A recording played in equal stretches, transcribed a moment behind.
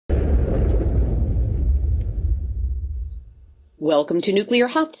Welcome to Nuclear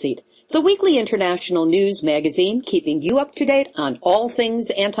Hotseat, the weekly international news magazine keeping you up to date on all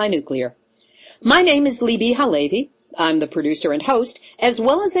things anti-nuclear. My name is Libbe, HaLevy. I'm the producer and host, as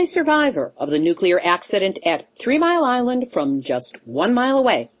well as a survivor of the nuclear accident at 3 Mile Island from just 1 mile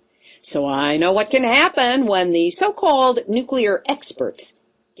away. So I know what can happen when the so-called nuclear experts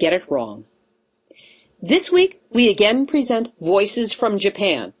get it wrong. This week, we again present Voices from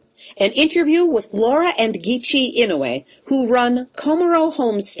Japan, an interview with Laura and Giichi Inoue, who run Komoro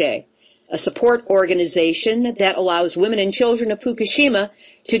Homestay, a support organization that allows women and children of Fukushima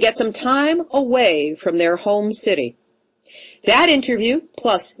to get some time away from their home city. That interview,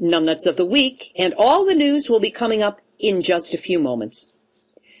 plus NUMNUTZ of the Week, and all the news will be coming up in just a few moments.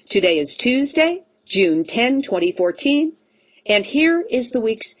 Today is Tuesday, June 10, 2014, and here is the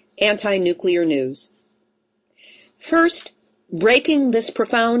week's anti-nuclear news. First, breaking this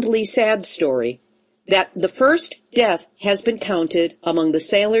profoundly sad story, that the first death has been counted among the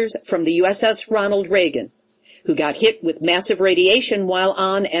sailors from the USS Ronald Reagan, who got hit with massive radiation while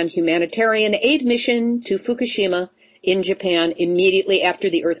on an humanitarian aid mission to Fukushima in Japan immediately after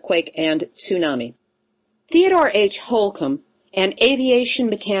the earthquake and tsunami. Theodore A. Holcomb, an aviation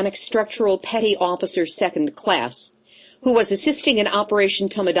mechanics structural petty officer second class, who was assisting in Operation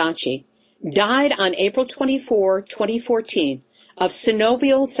Tomodachi, died on April 24, 2014, of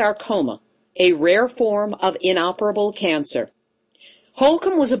synovial sarcoma, a rare form of inoperable cancer.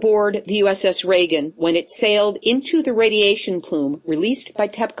 Holcomb was aboard the USS Reagan when it sailed into the radiation plume released by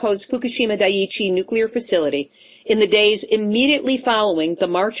TEPCO's Fukushima Daiichi nuclear facility in the days immediately following the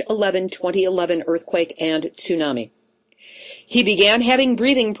March 11, 2011 earthquake and tsunami. He began having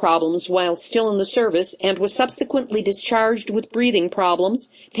breathing problems while still in the service and was subsequently discharged with breathing problems,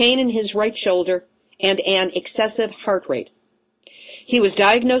 pain in his right shoulder, and an excessive heart rate. He was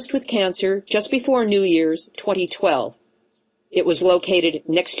diagnosed with cancer just before New Year's 2012. It was located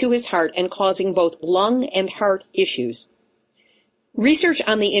next to his heart and causing both lung and heart issues. Research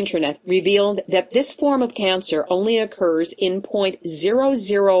on the Internet revealed that this form of cancer only occurs in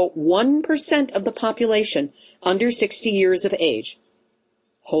 0.001% of the population under 60 years of age.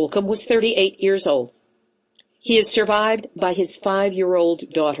 Holcomb was 38 years old. He is survived by his 5-year-old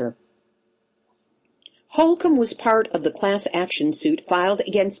daughter. Holcomb was part of the class action suit filed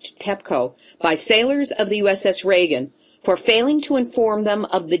against TEPCO by sailors of the USS Reagan for failing to inform them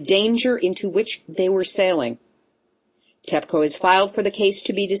of the danger into which they were sailing. TEPCO has filed for the case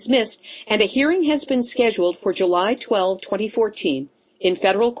to be dismissed, and a hearing has been scheduled for July 12, 2014, in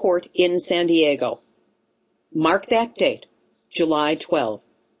federal court in San Diego. Mark that date, July 12.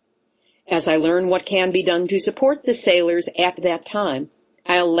 As I learn what can be done to support the sailors at that time,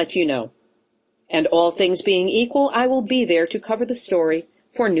 I'll let you know. And all things being equal, I will be there to cover the story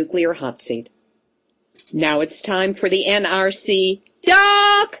for Nuclear Hotseat. Now it's time for the NRC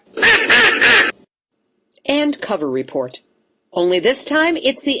Duck and Cover Report. Only this time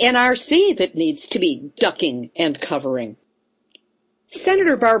it's the NRC that needs to be ducking and covering.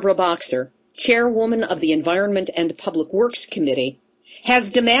 Senator Barbara Boxer, chairwoman of the Environment and Public Works Committee,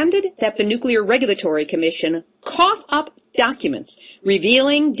 has demanded that the Nuclear Regulatory Commission cough up documents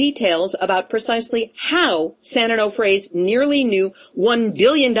revealing details about precisely how San Onofre's nearly new $1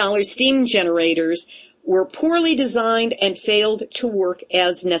 billion steam generators were poorly designed and failed to work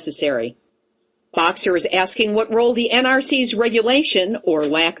as necessary. Boxer is asking what role the NRC's regulation, or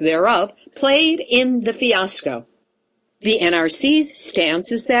lack thereof, played in the fiasco. The NRC's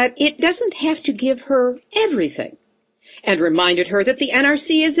stance is that it doesn't have to give her everything, and reminded her that the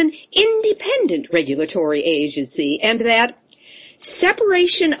NRC is an independent regulatory agency and that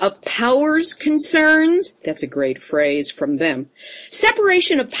separation of powers concerns, that's a great phrase from them,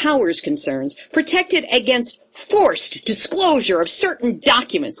 separation of powers concerns protected against forced disclosure of certain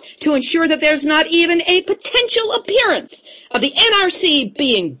documents to ensure that there's not even a potential appearance of the NRC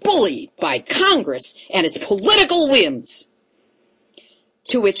being bullied by Congress and its political whims.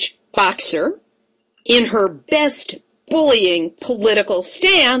 To which Boxer, in her best bullying political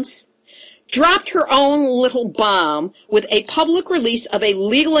stance, dropped her own little bomb with a public release of a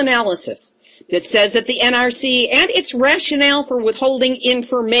legal analysis that says that the NRC and its rationale for withholding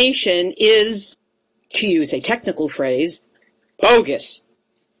information is, to use a technical phrase, bogus.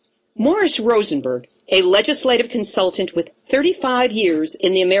 Morris Rosenberg, a legislative consultant with 35 years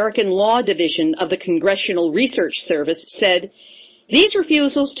in the American Law Division of the Congressional Research Service, said, "These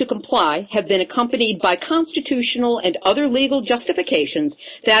refusals to comply have been accompanied by constitutional and other legal justifications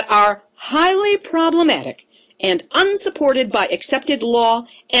that are highly problematic and unsupported by accepted law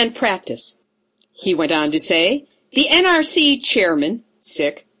and practice." He went on to say, "The NRC chairman,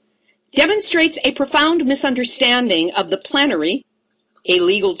 demonstrates a profound misunderstanding of the plenary, a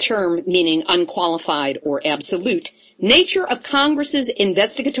legal term meaning unqualified or absolute, nature of Congress's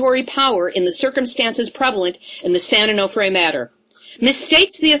investigatory power in the circumstances prevalent in the San Onofre matter,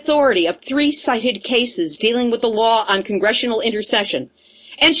 misstates the authority of 3 cited cases dealing with the law on congressional intercession,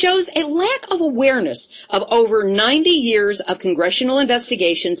 and shows a lack of awareness of over 90 years of congressional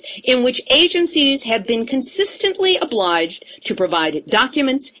investigations in which agencies have been consistently obliged to provide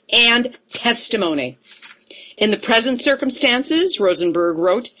documents and testimony. In the present circumstances, Rosenberg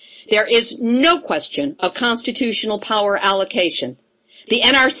wrote, there is no question of constitutional power allocation. The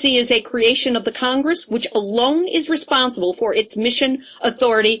NRC is a creation of the Congress, which alone is responsible for its mission,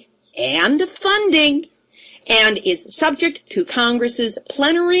 authority, and funding, and is subject to Congress's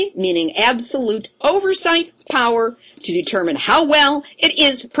plenary, meaning absolute, oversight power to determine how well it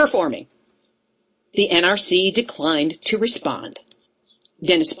is performing. The NRC declined to respond.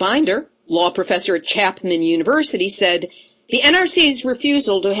 Dennis Binder, law professor at Chapman University, said, the NRC's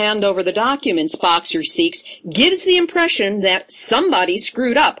refusal to hand over the documents Boxer seeks gives the impression that somebody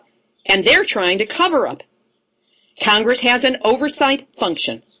screwed up, and they're trying to cover up. Congress has an oversight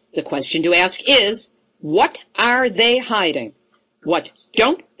function. The question to ask is, what are they hiding? What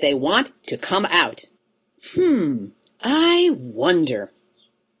don't they want to come out? I wonder.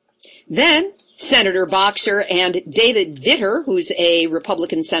 Then, Senator Boxer and David Vitter, who's a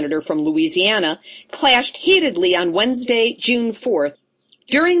Republican senator from Louisiana, clashed heatedly on Wednesday, June 4th,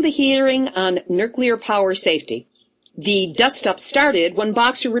 during the hearing on nuclear power safety. The dust-up started when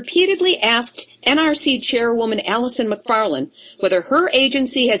Boxer repeatedly asked NRC Chairwoman Allison McFarland whether her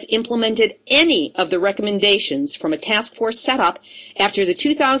agency has implemented any of the recommendations from a task force set up after the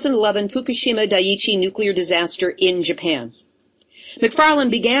 2011 Fukushima Daiichi nuclear disaster in Japan.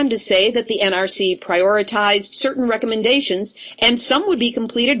 McFarland began to say that the NRC prioritized certain recommendations and some would be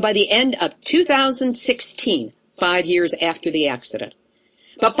completed by the end of 2016, 5 years after the accident.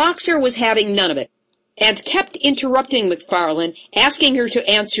 But Boxer was having none of it and kept interrupting McFarland, asking her to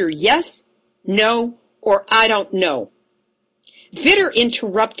answer yes, no, or I don't know. Vitter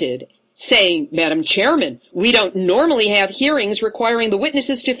interrupted, saying, Madam Chairman, we don't normally have hearings requiring the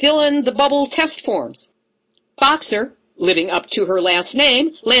witnesses to fill in the bubble test forms. Boxer, living up to her last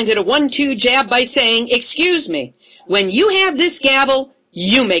name, landed a 1-2 jab by saying, excuse me, when you have this gavel,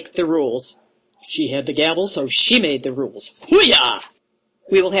 you make the rules. She had the gavel, so she made the rules. Hoo-yah!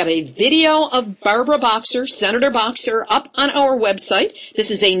 We will have a video of Barbara Boxer, Senator Boxer, up on our website. This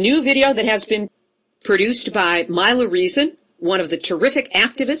is a new video that has been produced by Mila Reason, one of the terrific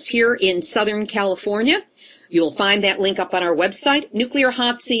activists here in Southern California. You'll find that link up on our website,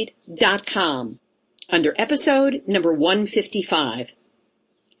 nuclearhotseat.com. under episode number 155.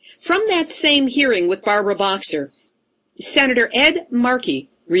 From that same hearing with Barbara Boxer, Senator Ed Markey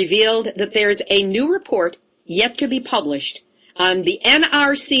revealed that there's a new report yet to be published on the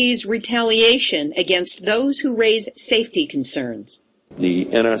NRC's retaliation against those who raise safety concerns. The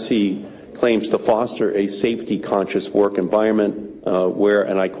NRC claims to foster a safety-conscious work environment where,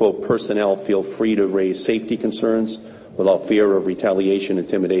 and I quote, personnel feel free to raise safety concerns without fear of retaliation,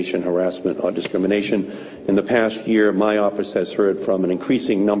 intimidation, harassment, or discrimination. In the past year, my office has heard from an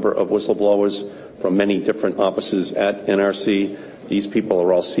increasing number of whistleblowers from many different offices at NRC. These people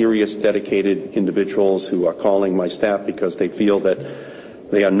are all serious, dedicated individuals who are calling my staff because they feel that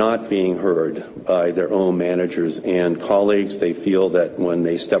they are not being heard by their own managers and colleagues. They feel that when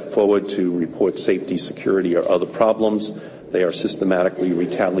they step forward to report safety, security, or other problems, they are systematically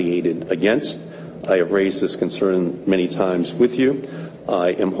retaliated against. I have raised this concern many times with you.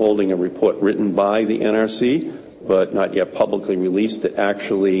 I am holding a report written by the NRC, but not yet publicly released, that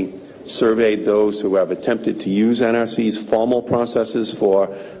actually surveyed those who have attempted to use NRC's formal processes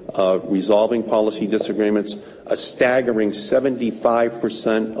for resolving policy disagreements. A staggering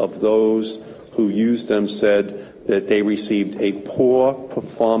 75% of those who used them said that they received a poor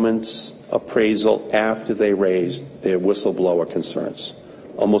performance appraisal after they raised their whistleblower concerns.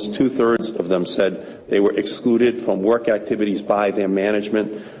 Almost 2/3 of them said they were excluded from work activities by their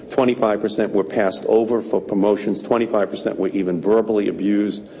management. 25% were passed over for promotions. 25% were even verbally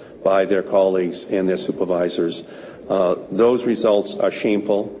abused by their colleagues and their supervisors. Those results are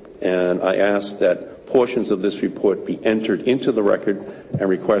shameful, and I ask that portions of this report be entered into the record and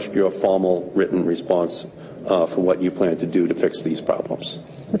request your formal written response for what you plan to do to fix these problems.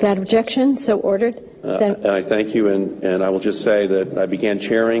 Without objection, so ordered. I thank you, and I will just say that I began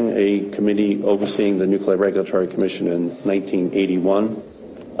chairing a committee overseeing the Nuclear Regulatory Commission in 1981.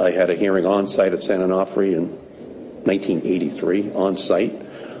 I had a hearing on site at San Onofre in 1983 on site.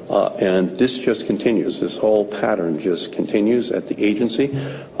 And this just continues. This whole pattern just continues at the agency,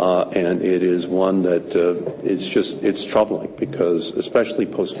 and it is one that it's troubling because, especially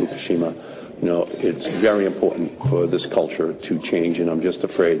post-Fukushima, it's very important for this culture to change, and I'm just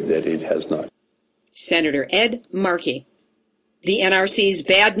afraid that it has not. Senator Ed Markey. The NRC's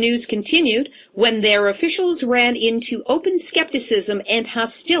bad news continued when their officials ran into open skepticism and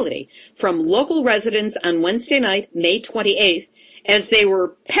hostility from local residents on Wednesday night, May 28th, as they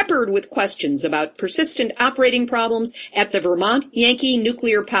were peppered with questions about persistent operating problems at the Vermont Yankee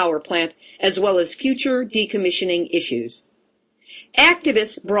nuclear power plant, as well as future decommissioning issues.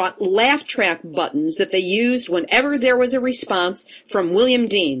 Activists brought laugh track buttons that they used whenever there was a response from William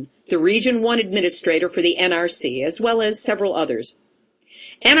Dean, the Region 1 administrator for the NRC, as well as several others.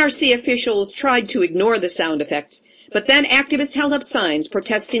 NRC officials tried to ignore the sound effects, but then activists held up signs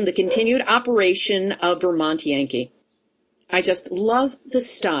protesting the continued operation of Vermont Yankee. I just love the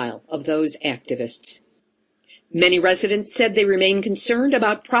style of those activists. Many residents said they remain concerned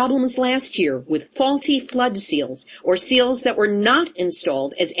about problems last year with faulty flood seals or seals that were not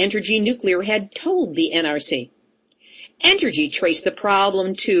installed as Entergy Nuclear had told the NRC. Entergy traced the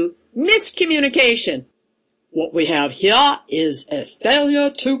problem to miscommunication. What we have here is a failure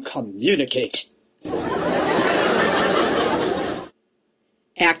to communicate.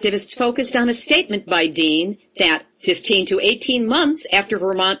 Activists focused on a statement by Dean that 15 to 18 months after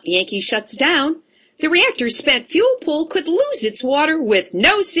Vermont Yankee shuts down, the reactor's spent fuel pool could lose its water with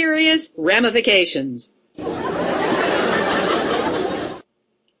no serious ramifications.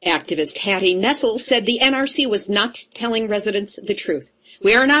 Activist Hattie Nessel said the NRC was not telling residents the truth.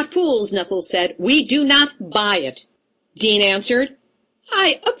 We are not fools, Nessel said. We do not buy it. Dean answered,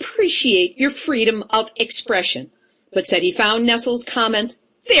 I appreciate your freedom of expression, but said he found Nessel's comments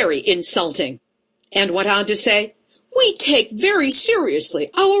very insulting, and went on to say, we take very seriously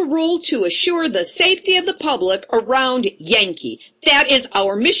our role to assure the safety of the public around Yankee. That is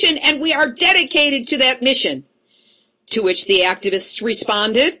our mission, and we are dedicated to that mission. To which the activists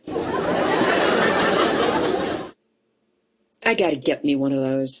responded, I gotta get me one of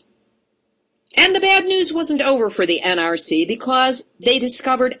those. And the bad news wasn't over for the NRC because they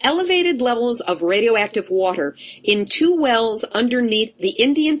discovered elevated levels of radioactive water in 2 wells underneath the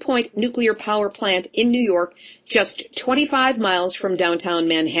Indian Point nuclear power plant in New York, just 25 miles from downtown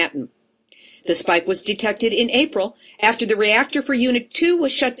Manhattan. The spike was detected in April after the reactor for Unit 2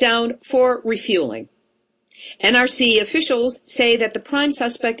 was shut down for refueling. NRC officials say that the prime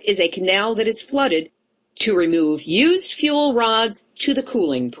suspect is a canal that is flooded to remove used fuel rods to the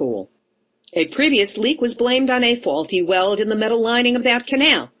cooling pool. A previous leak was blamed on a faulty weld in the metal lining of that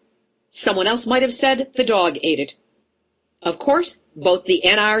canal. Someone else might have said the dog ate it. Of course, both the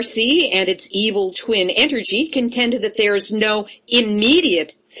NRC and its evil twin Entergy contend that there is no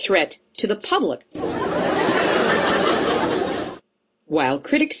immediate threat to the public. While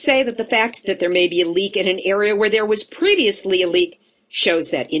critics say that the fact that there may be a leak in an area where there was previously a leak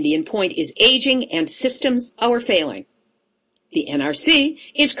shows that Indian Point is aging and systems are failing. The NRC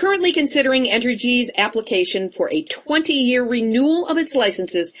is currently considering Entergy's application for a 20-year renewal of its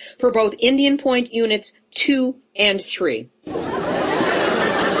licenses for both Indian Point Units 2 and 3.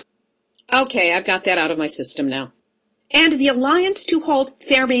 Okay, I've got that out of my system now. And the Alliance to Halt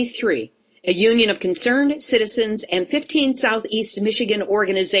Fermi 3, a union of concerned citizens and 15 Southeast Michigan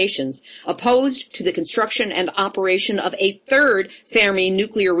organizations opposed to the construction and operation of a 3rd Fermi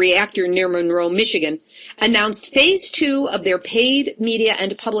nuclear reactor near Monroe, Michigan, announced Phase 2 of their paid media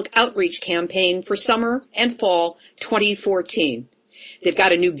and public outreach campaign for summer and fall 2014. They've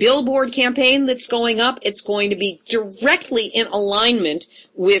got a new billboard campaign that's going up. It's going to be directly in alignment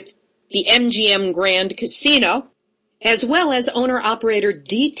with the MGM Grand Casino, as well as owner-operator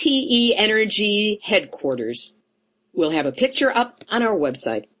DTE Energy headquarters. We'll have a picture up on our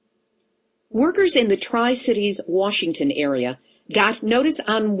website. Workers in the Tri-Cities, Washington area got notice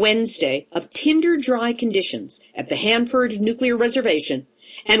on Wednesday of tinder-dry conditions at the Hanford Nuclear Reservation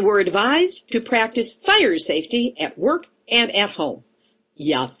and were advised to practice fire safety at work and at home.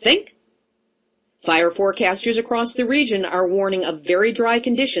 Ya think? Fire forecasters across the region are warning of very dry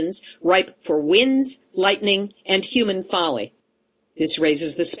conditions ripe for winds, lightning, and human folly. This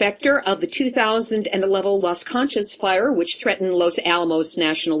raises the specter of the 2011 Las Conchas fire, which threatened Los Alamos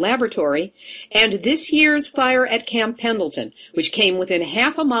National Laboratory, and this year's fire at Camp Pendleton, which came within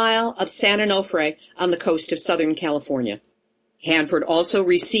half a mile of San Onofre on the coast of Southern California. Hanford also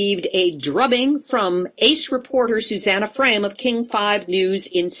received a drubbing from ace reporter Susanna Frame of King 5 News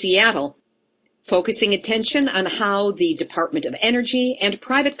in Seattle. focusing attention on how the Department of Energy and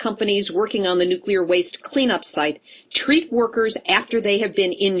private companies working on the nuclear waste cleanup site treat workers after they have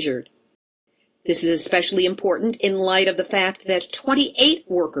been injured. This is especially important in light of the fact that 28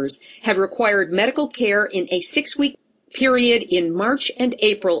 workers have required medical care in a 6-week period in March and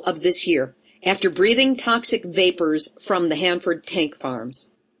April of this year after breathing toxic vapors from the Hanford tank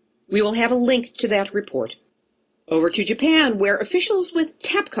farms. We will have a link to that report. Over to Japan, where officials with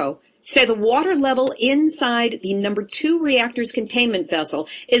TEPCO say the water level inside the number 2 reactor's containment vessel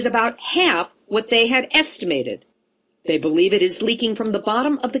is about half what they had estimated. They believe it is leaking from the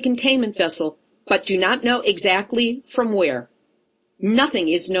bottom of the containment vessel, but do not know exactly from where. Nothing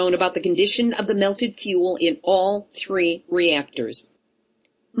is known about the condition of the melted fuel in all 3 reactors.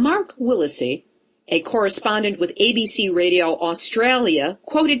 Mark Willesee, a correspondent with ABC Radio Australia,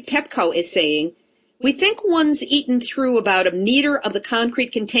 quoted TEPCO as saying, "We think one's eaten through about a meter of the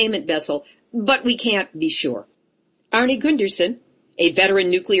concrete containment vessel, but we can't be sure." Arne Gundersen, a veteran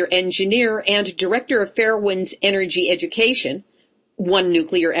nuclear engineer and director of Fairwind's Energy Education, one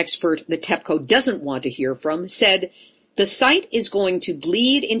nuclear expert the TEPCO doesn't want to hear from, said, "The site is going to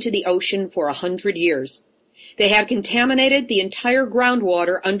bleed into the ocean for 100 years. They have contaminated the entire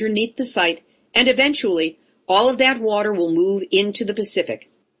groundwater underneath the site, and eventually all of that water will move into the Pacific."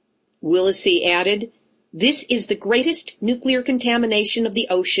 Willesee added, "This is the greatest nuclear contamination of the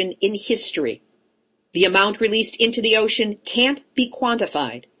ocean in history. The amount released into the ocean can't be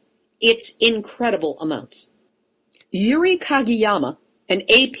quantified. It's incredible amounts." Yuri Kageyama, an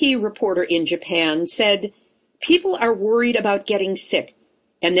AP reporter in Japan, said, "People are worried about getting sick,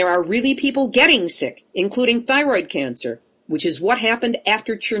 and there are really people getting sick, including thyroid cancer, which is what happened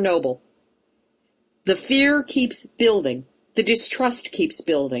after Chernobyl. The fear keeps building, the distrust keeps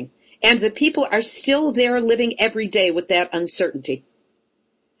building, and the people are still there living every day with that uncertainty.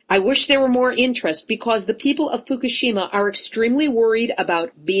 I wish there were more interest because the people of Fukushima are extremely worried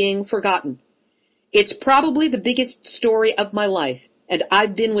about being forgotten. It's probably the biggest story of my life, and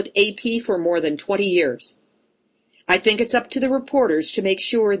I've been with AP for more than 20 years. I think it's up to the reporters to make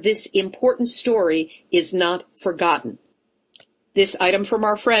sure this important story is not forgotten." This item from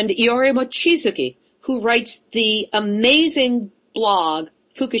our friend Iori Mochizuki, who writes the amazing blog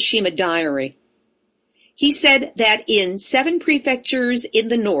Fukushima Diary. He said that in 7 prefectures in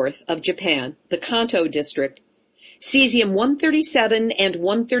the north of Japan, the Kanto district, cesium-137 and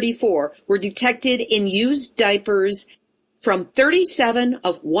 134 were detected in used diapers from 37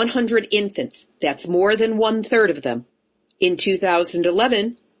 of 100 infants. That's more than 1/3 of them. In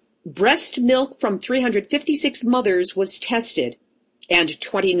 2011, breast milk from 356 mothers was tested, and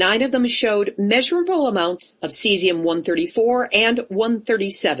 29 of them showed measurable amounts of cesium-134 and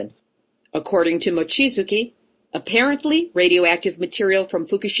 137. According to Mochizuki, apparently radioactive material from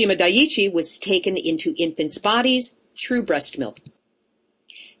Fukushima Daiichi was taken into infants' bodies through breast milk.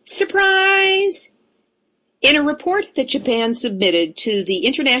 Surprise! In a report that Japan submitted to the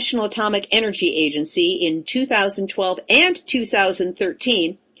International Atomic Energy Agency in 2012 and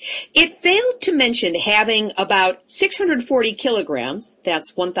 2013, it failed to mention having about 640 kilograms,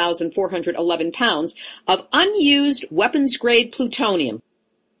 that's 1,411 pounds, of unused weapons-grade plutonium,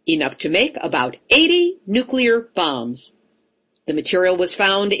 enough to make about 80 nuclear bombs. The material was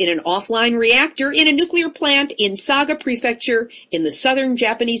found in an offline reactor in a nuclear plant in Saga Prefecture in the southern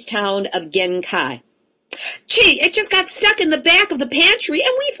Japanese town of Genkai. "Gee, it just got stuck in the back of the pantry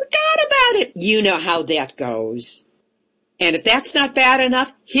and we forgot about it." You know how that goes. And if that's not bad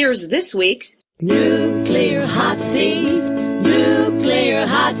enough, here's this week's Nuclear Hot Seat, Nuclear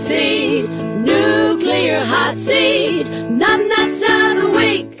Hot Seat, Nuclear Hot Seat, NUMNUTZ of the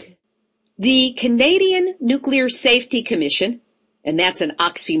Week. The Canadian Nuclear Safety Commission, and that's an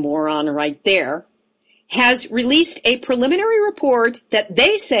oxymoron right there, has released a preliminary report that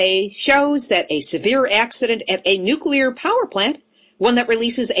they say shows that a severe accident at a nuclear power plant, one that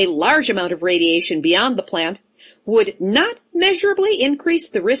releases a large amount of radiation beyond the plant, would not measurably increase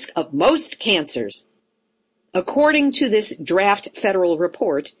the risk of most cancers. According to this draft federal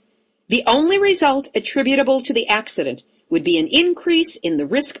report, the only result attributable to the accident would be an increase in the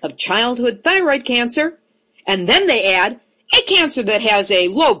risk of childhood thyroid cancer, and then they add, a cancer that has a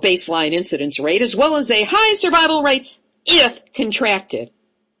low baseline incidence rate as well as a high survival rate if contracted.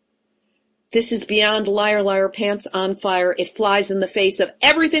 This is beyond liar, liar, pants on fire. It flies in the face of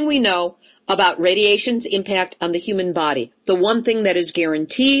everything we know about radiation's impact on the human body. The one thing that is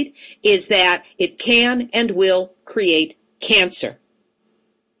guaranteed is that it can and will create cancer.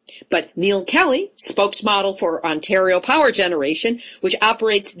 But Neil Kelly, spokesmodel for Ontario Power Generation, which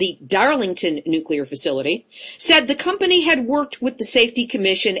operates the Darlington nuclear facility, said the company had worked with the Safety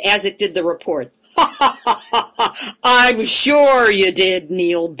Commission as it did the report. Ha ha ha ha ha! I'm sure you did,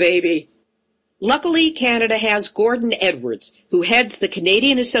 Neil, baby. Luckily, Canada has Gordon Edwards, who heads the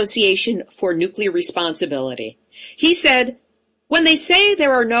Canadian Association for Nuclear Responsibility. He said, when they say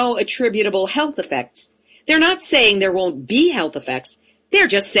there are no attributable health effects, they're not saying there won't be health effects. They're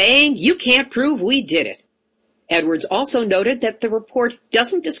just saying you can't prove we did it. Edwards also noted that the report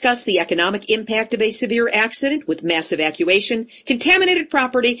doesn't discuss the economic impact of a severe accident with mass evacuation, contaminated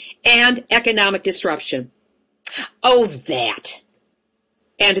property, and economic disruption. Oh, that.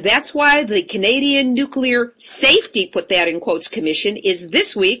 And that's why the Canadian Nuclear Safety, put that in quotes, Commission is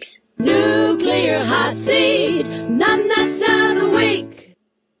this week's Nuclear Hot Seat, NUMNUTZ of the Week.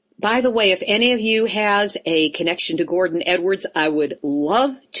 By the way, if any of you has a connection to Gordon Edwards, I would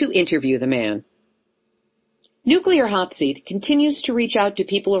love to interview the man. Nuclear Hot Seat continues to reach out to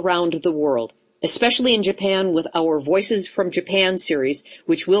people around the world, especially in Japan with our Voices from Japan series,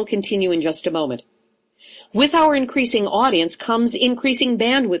 which will continue in just a moment. With our increasing audience comes increasing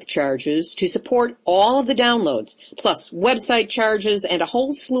bandwidth charges to support all of the downloads, plus website charges and a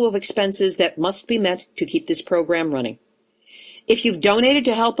whole slew of expenses that must be met to keep this program running. If you've donated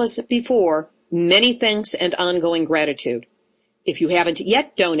to help us before, many thanks and ongoing gratitude. If you haven't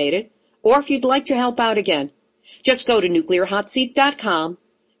yet donated, or if you'd like to help out again, just go to nuclearhotseat.com,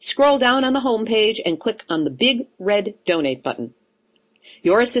 scroll down on the homepage, and click on the big red donate button.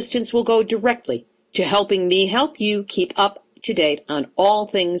 Your assistance will go directly to helping me help you keep up to date on all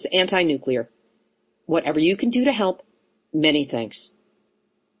things anti-nuclear. Whatever you can do to help, many thanks.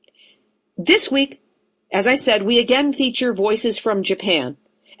 This week, as I said, we again feature Voices from Japan,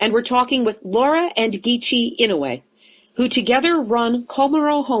 and we're talking with Laura and Giichi Inoue, who together run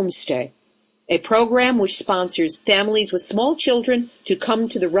Komoro Homestay, a program which sponsors families with small children to come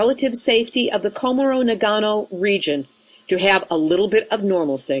to the relative safety of the Komoro Nagano region to have a little bit of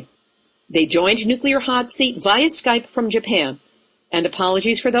normalcy. They joined Nuclear Hot Seat via Skype from Japan, and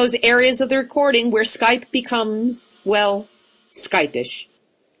apologies for those areas of the recording where Skype becomes, well, Skype-ish.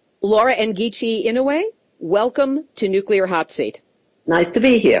 Laura and Giichi Inoue, welcome to Nuclear Hot Seat. Nice to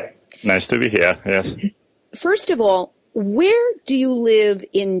be here. Nice to be here, yes. First of all, where do you live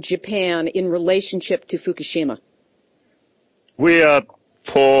in Japan in relationship to Fukushima? We are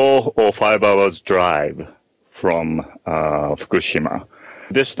 4 or 5 hours drive from Fukushima.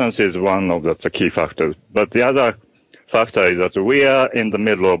 Distance is one of the key factors, but the other factor is that we are in the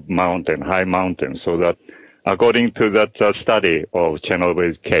middle of mountain, high mountain, so that according to that study of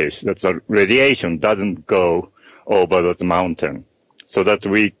Chernobyl's case, that the radiation doesn't go over that mountain, so that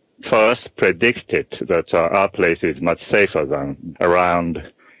we first predicted that our place is much safer than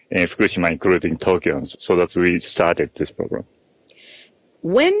around in Fukushima, including Tokyo, so that we started this program.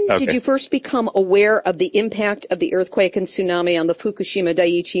 When did you first become aware of the impact of the earthquake and tsunami on the Fukushima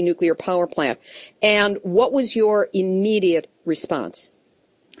Daiichi nuclear power plant? And what was your immediate response?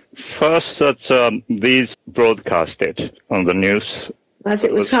 First, that these broadcasted on the news. As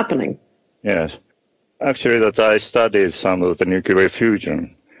it was happening? Yes. Actually, that I studied some of the nuclear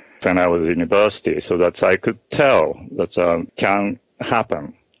fusion when I was in university, so that I could tell that can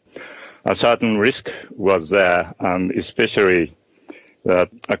happen. A certain risk was there, and especially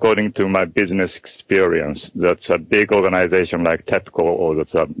that according to my business experience, that's a big organization like TEPCO or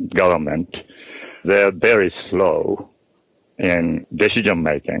that's a government, they're very slow in decision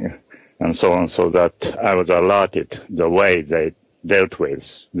making and so on, so that I was alerted the way they dealt with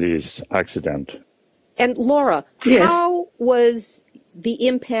these accidents. And Laura, Yes. How was the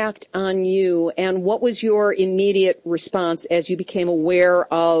impact on you, and what was your immediate response as you became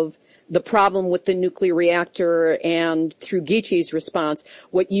aware of the problem with the nuclear reactor, and through Giichi's response,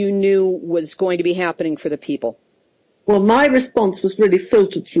 what you knew was going to be happening for the people? Well, my response was really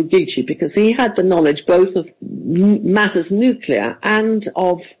filtered through Giichi because he had the knowledge both of matters nuclear and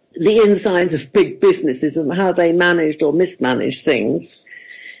of the insides of big businesses and how they managed or mismanaged things.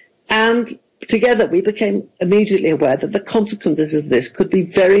 And together we became immediately aware that the consequences of this could be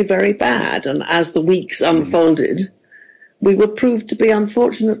very, very bad. And as the weeks unfolded, we were proved to be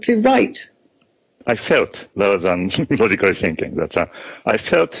unfortunately right. I felt, rather than logically thinking, that I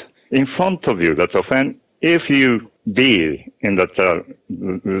felt in front of you that often if you be in that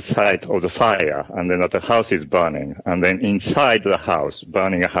the site of the fire, and then that the house is burning, and then inside the house,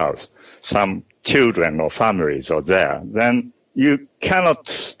 burning a house, some children or families are there, then you cannot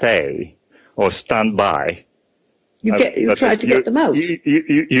stay or stand by. You try to get them out.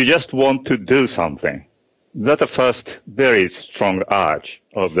 You just want to do something. That's the first very strong urge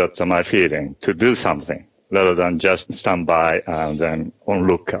of that my feeling to do something rather than just stand by and then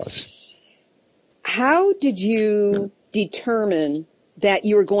onlookers. How did you determine that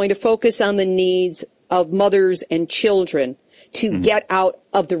you were going to focus on the needs of mothers and children to get out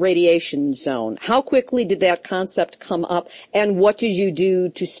of the radiation zone? How quickly did that concept come up, and what did you do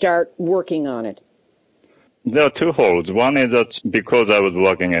to start working on it? There are two holds. One is that because I was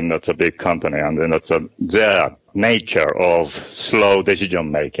working in that's a big company, and then that's their nature of slow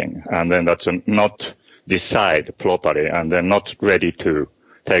decision making, and then that's not decide properly, and they're not ready to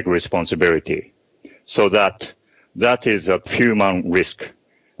take responsibility. So that is a human risk.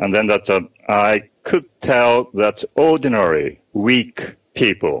 And then I could tell that ordinary weak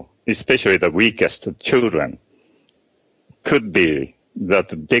people, especially the weakest children, could be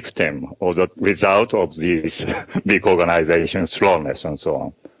that victim or the result of these big organizations' slowness and so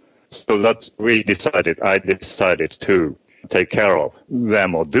on. So that I decided to take care of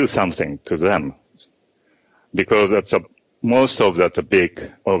them or do something to them. Because most of that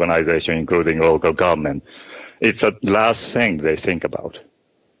big organization, including local government, it's the last thing they think about.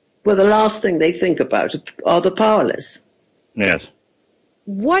 Well, the last thing they think about are the powerless. Yes.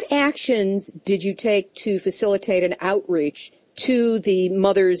 What actions did you take to facilitate an outreach to the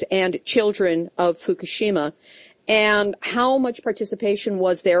mothers and children of Fukushima, and how much participation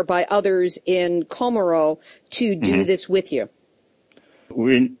was there by others in Komoro to do this with you?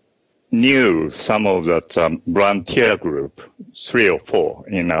 We knew some of that volunteer group, 3 or 4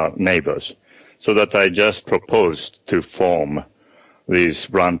 in our neighbors, so that I just proposed to form this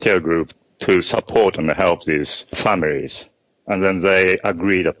volunteer group to support and help these families. And then they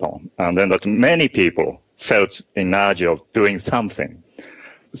agreed upon. And then that many people felt an urge of doing something.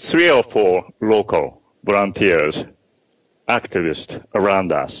 3 or 4 local volunteers, activists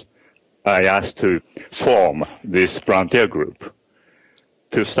around us, I asked to form this volunteer group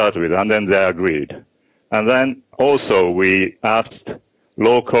to start with, and then they agreed. And then also we asked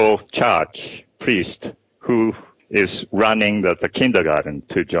local church priest who is running the kindergarten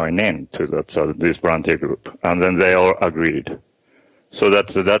to join in to this volunteer group, and then they all agreed. So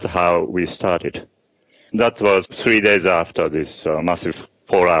that's how we started. That was 3 days after this massive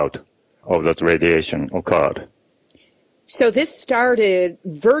fallout of that radiation occurred. So this started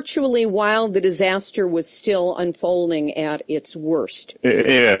virtually while the disaster was still unfolding at its worst.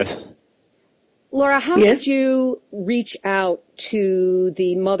 Yes. Laura, how did you reach out to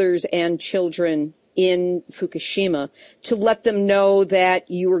the mothers and children in Fukushima to let them know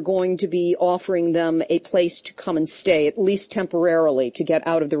that you were going to be offering them a place to come and stay, at least temporarily, to get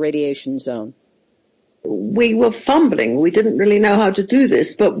out of the radiation zone? We were fumbling. We didn't really know how to do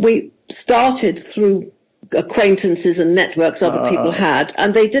this, but we started through acquaintances and networks other people had,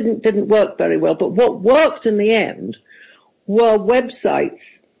 and they didn't work very well. But what worked in the end were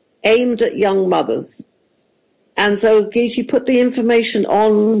websites aimed at young mothers. And so Giichi put the information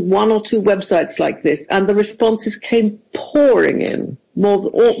on 1 or 2 websites like this, and the responses came pouring in,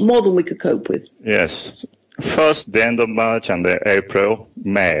 more than we could cope with. Yes. First, the end of March and then April,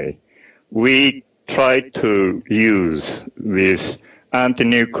 May, we tried to use this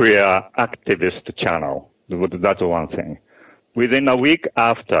anti-nuclear activist channel. That's one thing. Within a week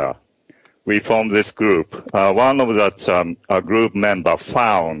after we formed this group, one of that group member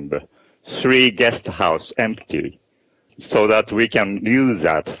found 3 guest house empty, so that we can use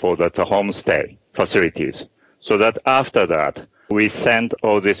that for the homestay facilities. So that after that, we sent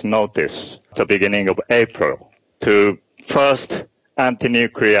all this notice at the beginning of April to first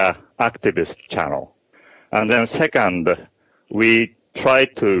anti-nuclear activist channel. And then second, we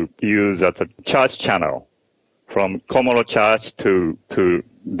tried to use that church channel from Komoro Church to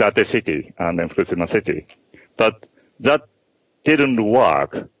Date City and then Fukushima City. But that didn't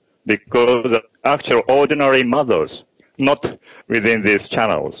work because the actual ordinary mothers, not within these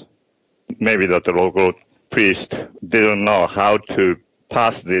channels, maybe that the local priest didn't know how to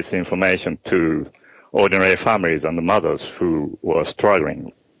pass this information to ordinary families and the mothers who were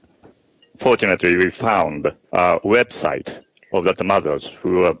struggling. Fortunately, we found a website of the mothers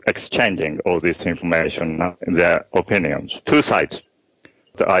who were exchanging all this information, their opinions. 2 sites.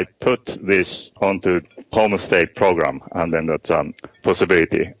 I put this onto homestay program and then that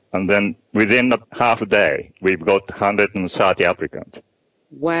possibility. And then within a half a day, we've got 130 applicants.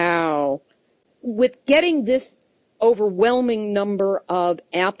 Wow. With getting this overwhelming number of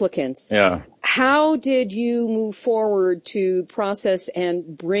applicants, how did you move forward to process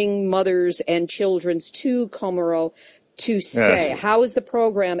and bring mothers and children to Komoro to stay? How is the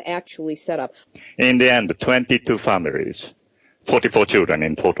program actually set up? In the end, 22 families, 44 children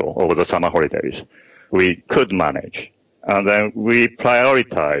in total over the summer holidays, we could manage. And then we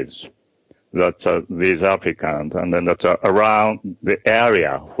prioritize that these applicants, and then that around the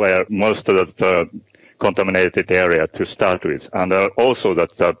area where most of the contaminated area to start with, and also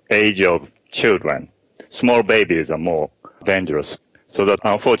that the age of children, small babies are more dangerous. So that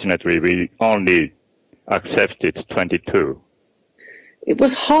unfortunately we only accepted 22. It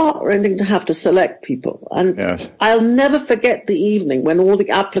was heartrending to have to select people. And Yes. I'll never forget the evening when all the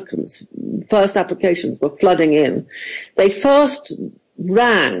applicants, first applications were flooding in. They first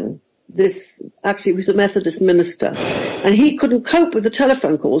rang this, actually it was a Methodist minister, and he couldn't cope with the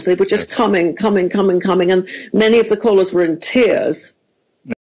telephone calls. They were just coming, and many of the callers were in tears.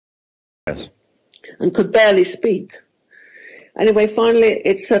 Yes. And could barely speak. Anyway, finally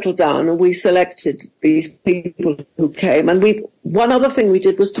it settled down and we selected these people who came. And one other thing we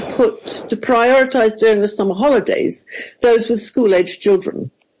did was to prioritize during the summer holidays those with school-aged children.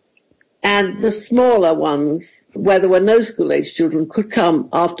 And the smaller ones, where there were no school-aged children, could come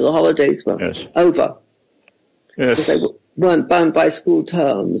after the holidays were over. Yes. Because they weren't bound by school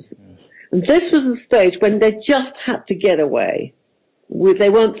terms. Yes. And this was the stage when they just had to get away. They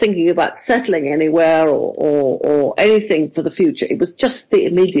weren't thinking about settling anywhere or anything for the future. It was just the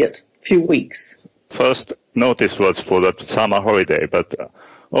immediate few weeks. First notice was for the summer holiday, but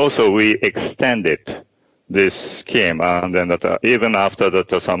also we extended this scheme, and then that even after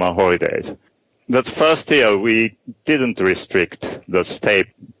the summer holidays. That first year we didn't restrict the stay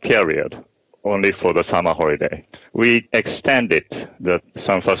period only for the summer holiday. We extended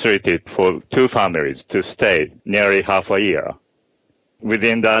some facility for 2 families to stay nearly half a year.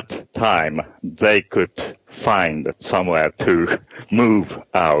 Within that time, they could find somewhere to move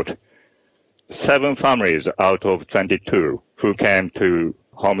out. 7 families out of 22 who came to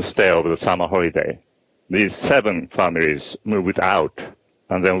homestay over the summer holiday. These 7 families moved out,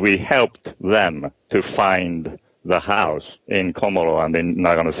 and then we helped them to find the house in Komoro and in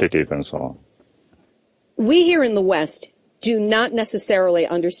Nagano cities and so on. We here in the West do not necessarily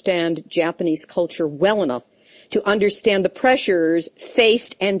understand Japanese culture well enough to understand the pressures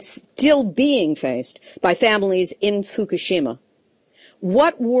faced and still being faced by families in Fukushima.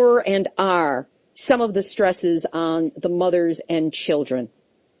 What were and are some of the stresses on the mothers and children?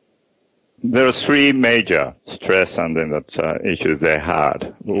 There are 3 major stress and issues they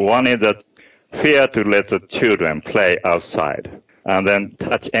had. One is that fear to let the children play outside and then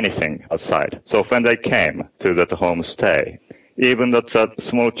touch anything outside. So when they came to that homestay, even that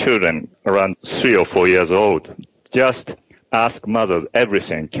small children around 3 or 4 years old just ask mothers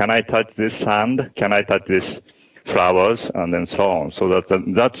everything. Can I touch this sand? Can I touch this flowers? And then so on. So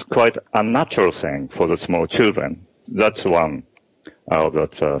that's quite a natural thing for the small children. That's one of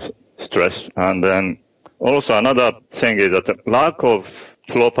that stress. And then also another thing is that the lack of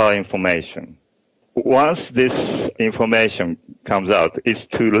proper information. Once this information comes out, it's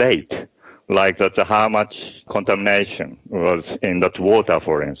too late. Like that, how much contamination was in that water,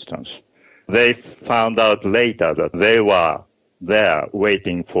 for instance. They found out later that they were there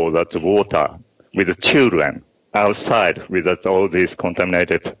waiting for that water with the children outside with all this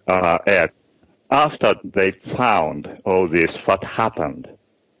contaminated air. After they found all this, what happened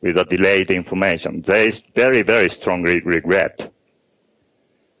with the delayed information, they very, very strongly regret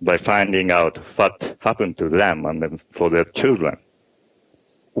by finding out what happened to them and then for their children.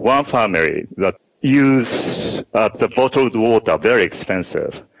 One family that used the bottled water, very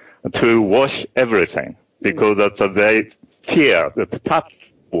expensive, to wash everything because they fear the tap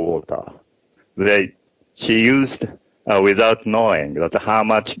water. She used without knowing how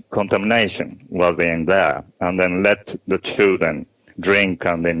much contamination was in there, and then let the children drink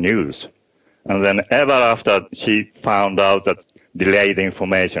and then use. And then ever after she found out that delayed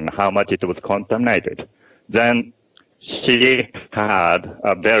information, how much it was contaminated, then she had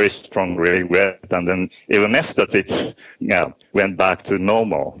a very strong regret, and then even after it went back to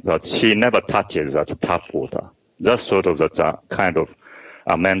normal, that she never touches that tap water. That's sort of that kind of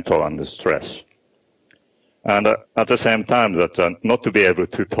mental and stress. And at the same time, that not to be able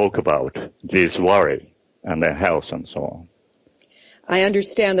to talk about this worry and their health and so on. I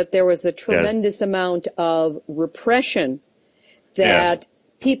understand that there was a tremendous amount of repression that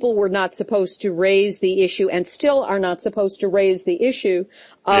people were not supposed to raise the issue and still are not supposed to raise the issue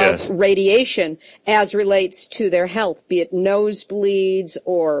of radiation as relates to their health, be it nosebleeds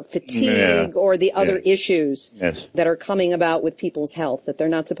or fatigue or the other issues that are coming about with people's health, that they're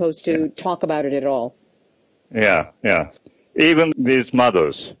not supposed to talk about it at all. Even these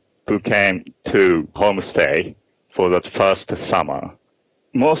mothers who came to homestay for that first summer,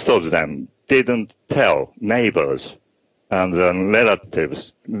 most of them didn't tell neighbors and then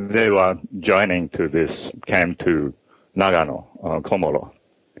relatives they were joining to this, came to Nagano, Komoro.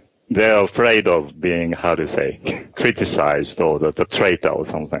 They're afraid of being, criticized or the traitor or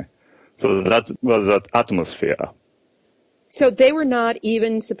something. So that was that atmosphere. So they were not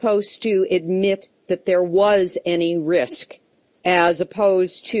even supposed to admit that there was any risk, as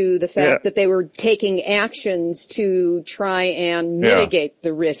opposed to the fact that they were taking actions to try and mitigate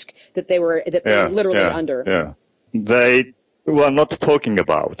the risk that they were literally under. Yeah. They were not talking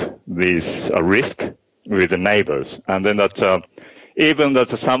about this risk with the neighbors, and then that even that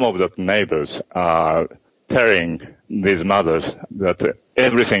some of the neighbors are telling these mothers that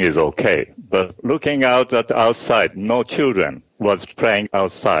everything is okay, but looking out at outside, no children was playing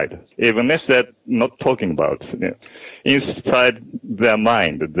outside, even if they're not talking about it. Inside their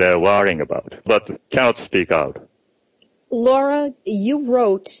mind, they're worrying about, but cannot speak out. Laura, you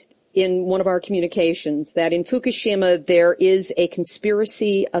wrote in one of our communications that in Fukushima there is a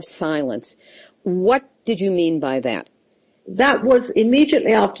conspiracy of silence. What did you mean by that? That was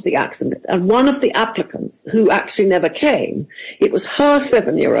immediately after the accident, and one of the applicants, who actually never came, it was her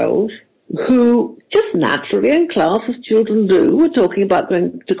 7-year-old, who just naturally in class, as children do, were talking about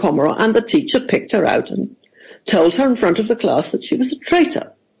going to Komoro, and the teacher picked her out and told her in front of the class that she was a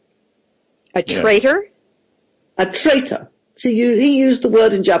traitor. A traitor? A traitor. He used the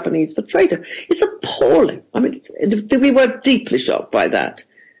word in Japanese for traitor. It's appalling. I mean, we were deeply shocked by that.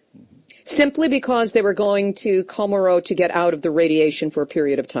 Simply because they were going to Komoro to get out of the radiation for a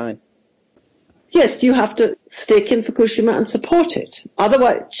period of time. Yes, you have to stick in Fukushima and support it.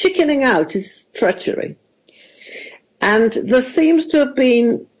 Otherwise, chickening out is treachery. And there seems to have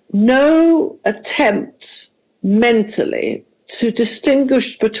been no attempt mentally to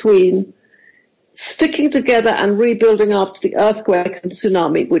distinguish between sticking together and rebuilding after the earthquake and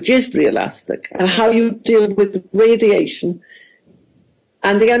tsunami, which is realistic, and how you deal with radiation.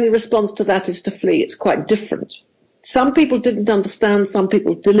 And the only response to that is to flee. It's quite different. Some people didn't understand, some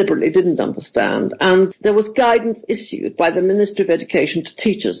people deliberately didn't understand, and there was guidance issued by the Ministry of Education to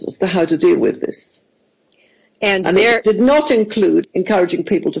teachers as to how to deal with this. And it did not include encouraging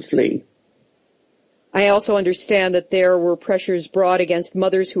people to flee. I also understand that there were pressures brought against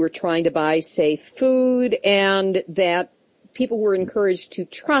mothers who were trying to buy safe food, and that people were encouraged to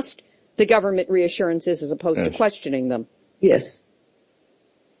trust the government reassurances as opposed to questioning them. Yes.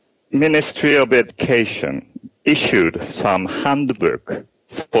 Ministry of Education issued some handbook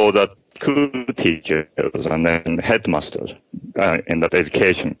for the school teachers and then headmasters in that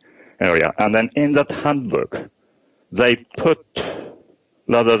education area. And then in that handbook, they put,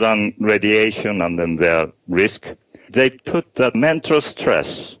 rather than radiation and then their risk, they put that mental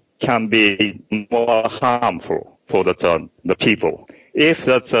stress can be more harmful for the people. If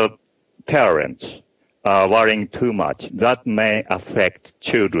that's a parent worrying too much, that may affect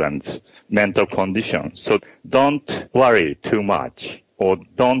children's mental condition. So don't worry too much, or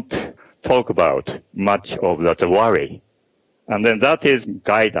don't talk about much of that worry. And then that is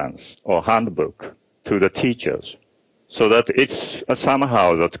guidance or handbook to the teachers. So that it's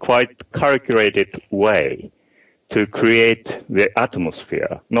somehow that quite calculated way to create the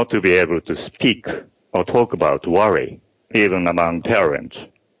atmosphere, not to be able to speak or talk about worry, even among parents.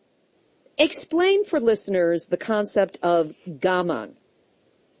 Explain for listeners the concept of gaman.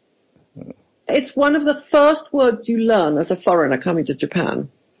 It's one of the first words you learn as a foreigner coming to Japan.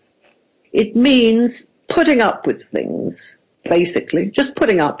 It means putting up with things, basically, just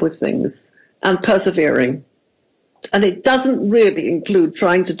putting up with things and persevering. And it doesn't really include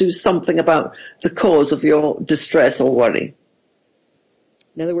trying to do something about the cause of your distress or worry.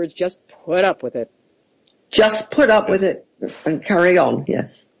 In other words, just put up with it. Just put up with it and carry on,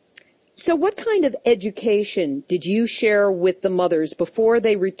 yes. So what kind of education did you share with the mothers before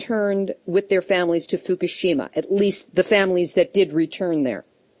they returned with their families to Fukushima, at least the families that did return there?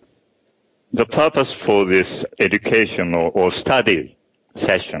 The purpose for this education or study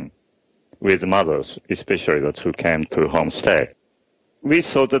session with mothers, especially those who came to homestay, we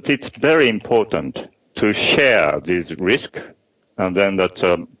thought that it's very important to share these risks and then that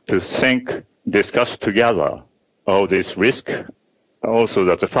to discuss together all this risk. Also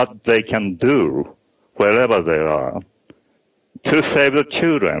that what they can do wherever they are to save the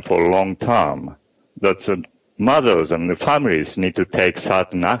children for a long term, that the mothers and the families need to take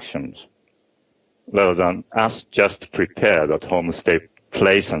certain actions rather than us just prepare that homestay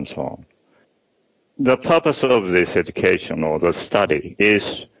place and so on. The purpose of this education or the study is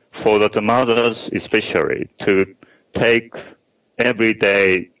for the mothers especially to take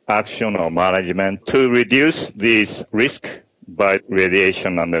everyday action or management to reduce these risks by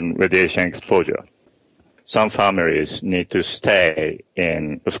radiation and then radiation exposure. Some families need to stay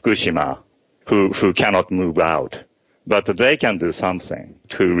in Fukushima who cannot move out. but they can do something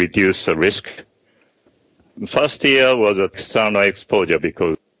to reduce the risk. First year was external exposure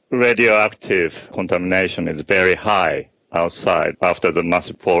because radioactive contamination is very high outside after the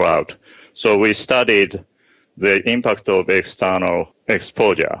massive fallout. So we studied the impact of external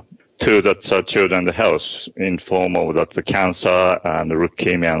exposure to the children's health in form of the cancer and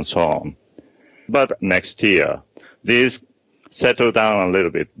leukemia and so on. But next year, these settled down a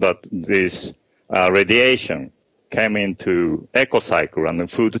little bit, but this radiation came into eco-cycle and the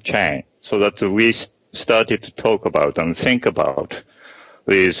food chain, so that we started to talk about and think about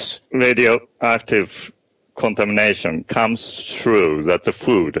this radioactive contamination comes through that the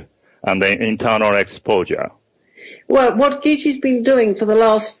food and the internal exposure. Well, what Giichi's been doing for the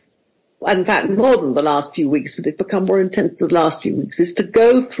last, in fact, more than the last few weeks, but it's become more intense the last few weeks, is to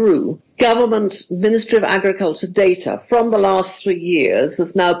go through government Ministry of Agriculture data from the last 3 years.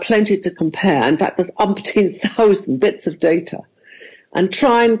 There's now plenty to compare. In fact, there's umpteen thousand bits of data, and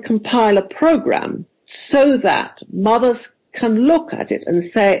try and compile a program so that mothers can look at it and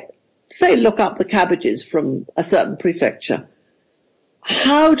say, look up the cabbages from a certain prefecture.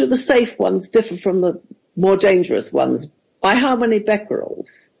 How do the safe ones differ from the more dangerous ones? By how many becquerels?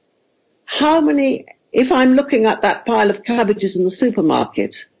 How many, if I'm looking at that pile of cabbages in the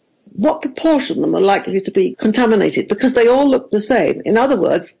supermarket, what proportion of them are likely to be contaminated? Because they all look the same. In other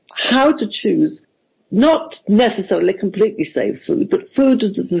words, how to choose not necessarily completely safe food, but food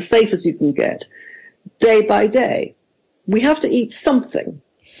that's as safe as you can get, day by day. We have to eat something,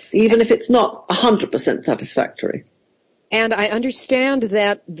 even if it's not 100% satisfactory. And I understand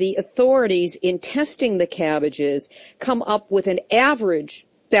that the authorities in testing the cabbages come up with an average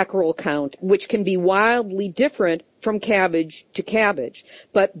becquerel count, which can be wildly different from cabbage to cabbage.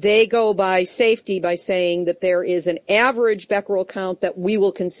 But they go by safety by saying that there is an average becquerel count that we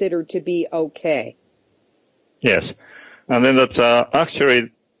will consider to be okay. Yes. And then that's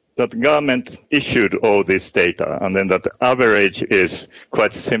actually that government issued all this data, and then that average is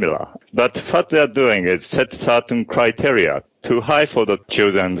quite similar. But what they are doing is set certain criteria. Too high for the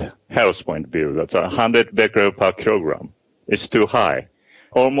children's health point of view. That's 100 becquerel per kilogram. It's too high.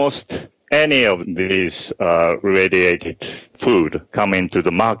 Almost any of these radiated food come into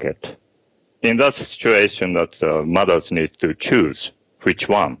the market. In that situation, that mothers need to choose which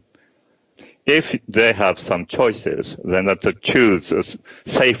one. If they have some choices, then that's choose a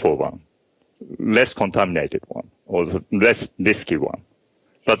safer one, less contaminated one, or the less risky one.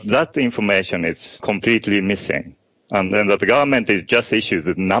 But that information is completely missing. And then the government is just issues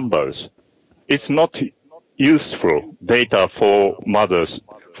the numbers. It's not useful data for mothers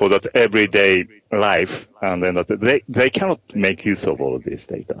for that everyday life, and then that they cannot make use of all of this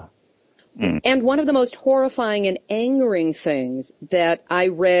data. And one of the most horrifying and angering things that I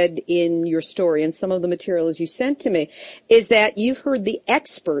read in your story and some of the materials you sent to me is that you've heard the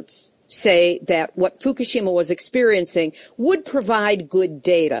experts say that what Fukushima was experiencing would provide good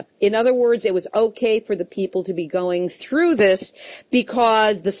data. In other words, it was okay for the people to be going through this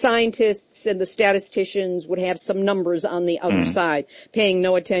because the scientists and the statisticians would have some numbers on the other side, paying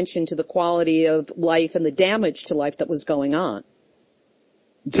no attention to the quality of life and the damage to life that was going on.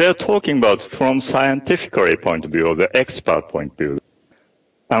 They're talking about from scientific point of view or the expert point of view.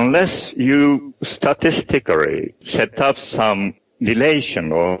 Unless you statistically set up some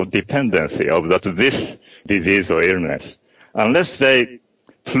relation or dependency of that this disease or illness, unless they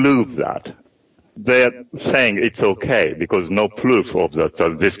prove that, they're saying it's okay because no proof of that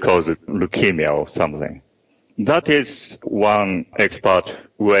this causes leukemia or something. That is one expert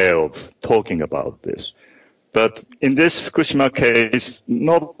way of talking about this. But in this Fukushima case,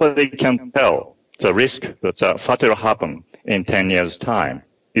 nobody can tell the risk that what will happen in 10 years' time,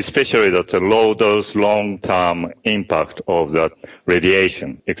 especially that the low-dose, long-term impact of the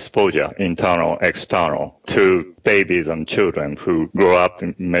radiation exposure, internal, external, to babies and children who grow up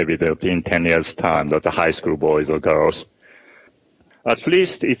maybe in 10 years' time, that the high school boys or girls. At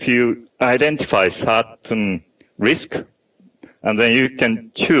least if you identify certain risk, and then you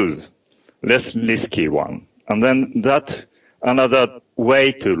can choose less risky one. And then that's another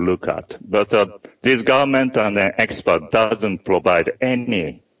way to look at. But this government and the expert doesn't provide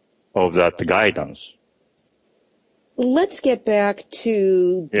any of that guidance. Let's get back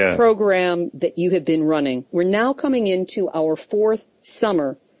to the program that you have been running. We're now coming into our 4th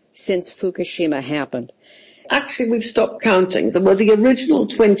summer since Fukushima happened. Actually, we've stopped counting. There were the original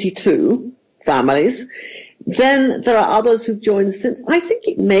 22 families. Then there are others who've joined since. I think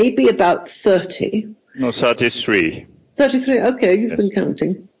it may be about 30. No, 33. 33, okay, you've been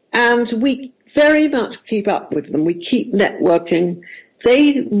counting. And we very much keep up with them. We keep networking.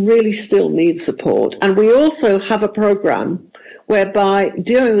 they really still need support. And we also have a program whereby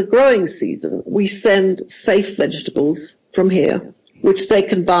during the growing season, we send safe vegetables from here, which they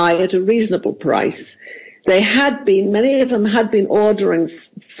can buy at a reasonable price. Many of them had been ordering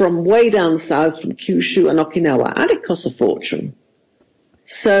from way down south, from Kyushu and Okinawa, and it costs a fortune.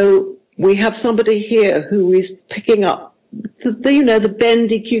 So we have somebody here who is picking up the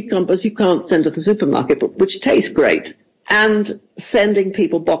bendy cucumbers you can't send to the supermarket, but which taste great, and sending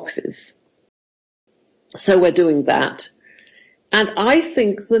people boxes. So we're doing that. And I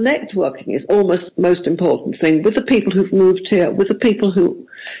think the networking is almost the most important thing with the people who've moved here, with the people who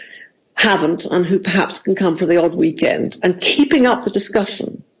haven't and who perhaps can come for the odd weekend, and keeping up the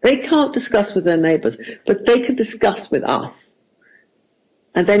discussion. They can't discuss with their neighbours, but they can discuss with us.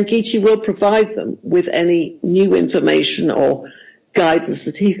 And then Giichi will provide them with any new information or guidance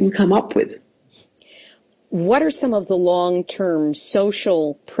that he can come up with. What are some of the long-term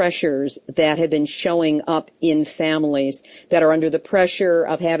social pressures that have been showing up in families that are under the pressure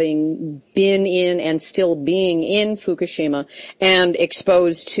of having been in and still being in Fukushima and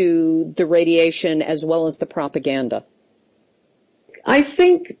exposed to the radiation as well as the propaganda? I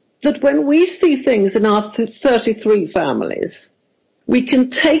think that when we see things in our 33 families, we can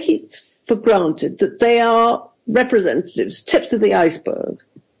take it for granted that they are representatives, tips of the iceberg.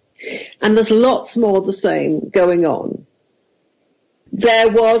 And there's lots more the same going on. There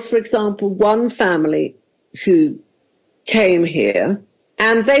was, for example, one family who came here,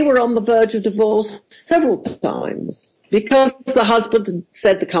 and they were on the verge of divorce several times because the husband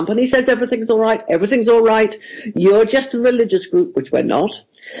said, the company says everything's all right, you're just a religious group, which we're not.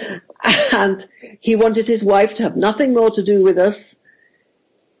 And he wanted his wife to have nothing more to do with us.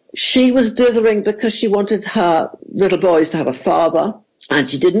 She was dithering because she wanted her little boys to have a father. And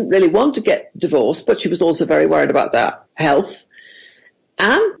she didn't really want to get divorced, but she was also very worried about their health.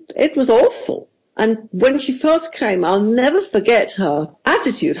 And it was awful. And when she first came, I'll never forget her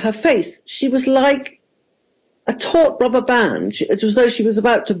attitude, her face. She was like a taut rubber band. It was as though she was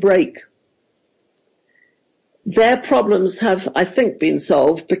about to break. Their problems have, I think, been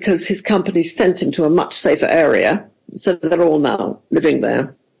solved because his company sent him to a much safer area. So they're all now living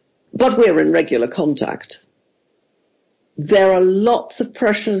there. But we're in regular contact. There are lots of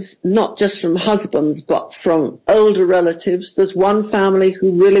pressures, not just from husbands, but from older relatives. There's one family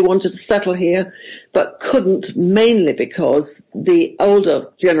who really wanted to settle here, but couldn't, mainly because the older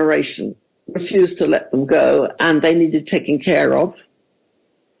generation refused to let them go, and they needed taking care of.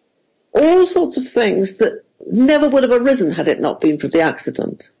 All sorts of things that never would have arisen had it not been for the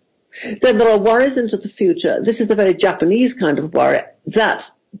accident. Then there are worries into the future. This is a very Japanese kind of worry,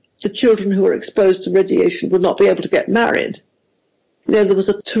 that the children who are exposed to radiation would not be able to get married. There was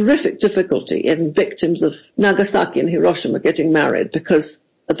a terrific difficulty in victims of Nagasaki and Hiroshima getting married because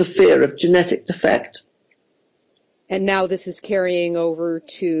of the fear of genetic defect. And now this is carrying over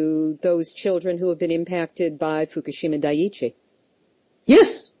to those children who have been impacted by Fukushima Daiichi.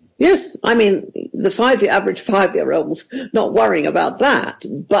 Yes. I mean, the average 5-year-old's not worrying about that,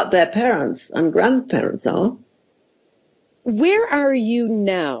 but their parents and grandparents are. Where are you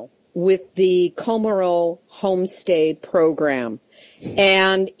now with the Komoro Homestay program?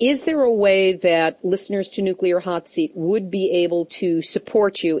 And is there a way that listeners to Nuclear Hot Seat would be able to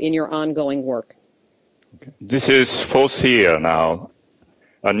support you in your ongoing work? This is 4th year now.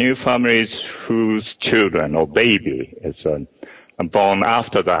 New families whose children or baby is born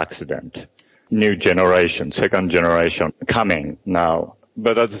after the accident. New generation, second generation coming now.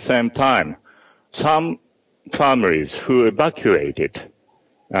 But at the same time, some families who evacuated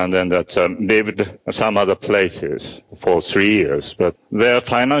and then that lived some other places for 3 years, but their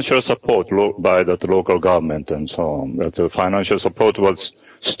financial support by the local government and so on, that the financial support was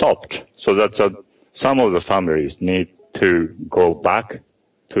stopped, so that some of the families need to go back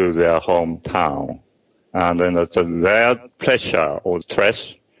to their hometown, and then that their pressure or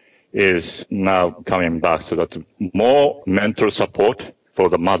stress is now coming back, so that more mental support for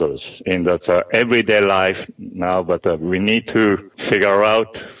the mothers in that everyday life now, but we need to figure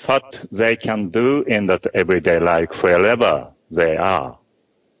out what they can do in that everyday life wherever they are.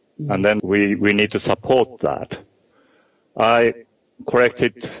 And then we need to support that. I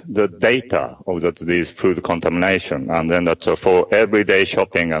collected the data of these food contamination, and then that for everyday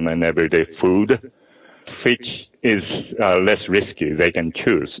shopping and then everyday food, which is less risky, they can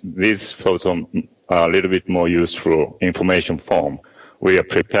choose. This photo a little bit more useful information form we are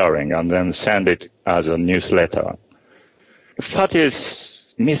preparing, and then send it as a newsletter. What is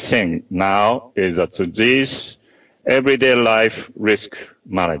missing now is that this everyday life risk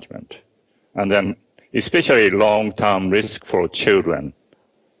management. And then especially long-term risk for children.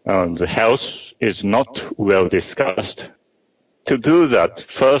 The health is not well discussed. To do that,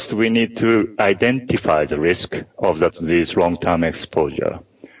 first we need to identify the risk of this long-term exposure,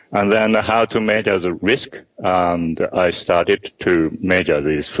 and then how to measure the risk. And I started to measure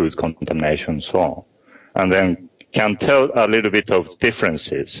these food contamination and so on, and then can tell a little bit of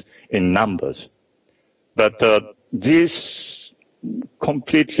differences in numbers. But this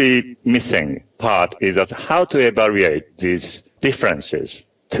completely missing part is that how to evaluate these differences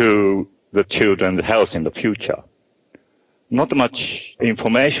to the children's health in the future. Not much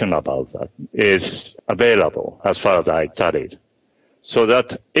information about that is available as far as I studied. So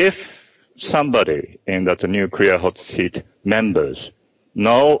that if somebody in that nuclear hot seat members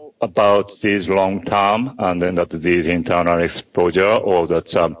know about these long-term and then that these internal exposure or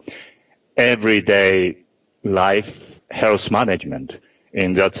that everyday life health management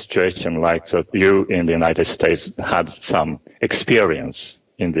in that situation, like that you in the United States had some experience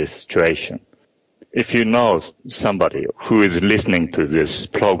in this situation. If you know somebody who is listening to this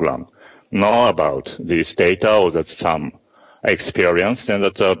program, know about this data or that some experience, then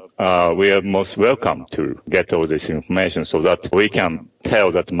that we are most welcome to get all this information so that we can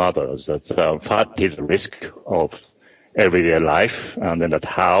tell that mothers that what is the risk of everyday life, and then that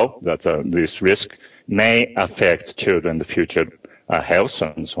how that this risk may affect children's future health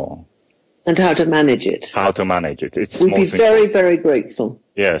and so on. And how to manage it. How to manage it. We'd be very, very grateful.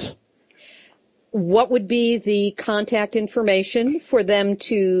 Yes. What would be the contact information for them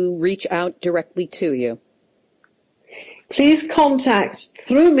to reach out directly to you? Please contact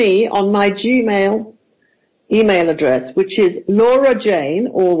through me on my Gmail email address, which is Laura Jane,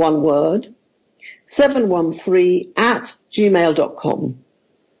 all one word, 713@gmail.com.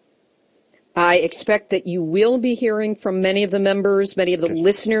 I expect that you will be hearing from many of the members, many of the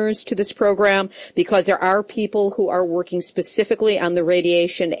listeners to this program, because there are people who are working specifically on the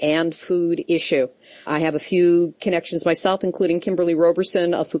radiation and food issue. I have a few connections myself, including Kimberly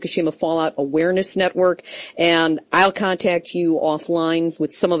Roberson of Fukushima Fallout Awareness Network, and I'll contact you offline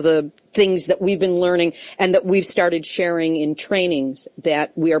with some of the things that we've been learning and that we've started sharing in trainings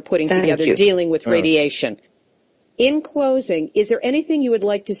that we are putting together dealing with radiation. In closing, is there anything you would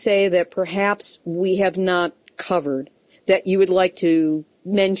like to say that perhaps we have not covered that you would like to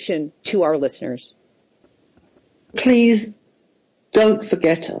mention to our listeners? Please don't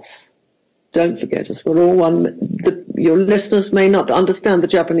forget us. Don't forget us. We're all one. Your listeners may not understand the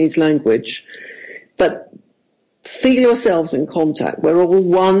Japanese language, but feel yourselves in contact. We're all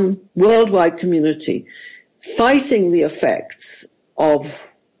one worldwide community fighting the effects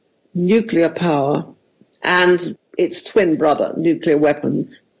of nuclear power and its twin brother, nuclear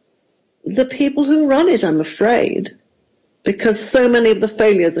weapons. The people who run it, I'm afraid, because so many of the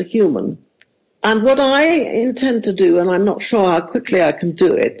failures are human. And what I intend to do, and I'm not sure how quickly I can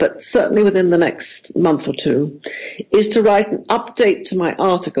do it, but certainly within the next month or two, is to write an update to my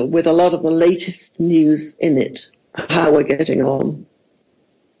article with a lot of the latest news in it, how we're getting on.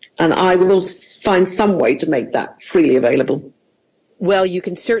 And I will find some way to make that freely available. Well, you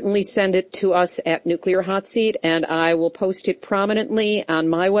can certainly send it to us at Nuclear Hotseat, and I will post it prominently on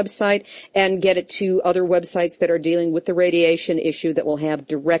my website and get it to other websites that are dealing with the radiation issue that will have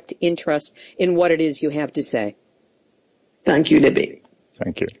direct interest in what it is you have to say. Thank you, Libbe.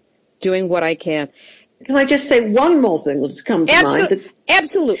 Thank you. Doing what I can. Can I just say one more thing that's come to mind?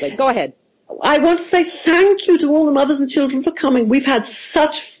 Absolutely. Go ahead. I want to say thank you to all the mothers and children for coming. We've had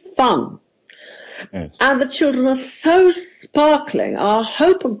such fun. Yes. And the children are so sparkling. Our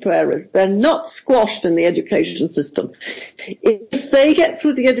hope and prayer is they're not squashed in the education system. If they get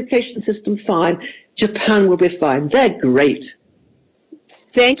through the education system fine, Japan will be fine. They're great.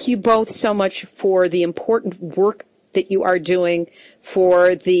 Thank you both so much for the important work that you are doing,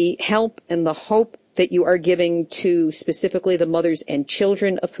 for the help and the hope that you are giving to specifically the mothers and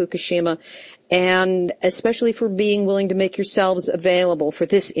children of Fukushima, and especially for being willing to make yourselves available for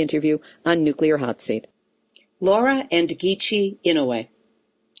this interview on Nuclear Hotseat. Laura and Giichi Inoue.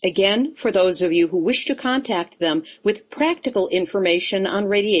 Again, for those of you who wish to contact them with practical information on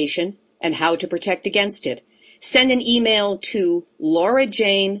radiation and how to protect against it, send an email to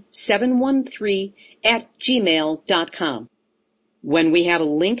laurajane713@gmail.com. When we have a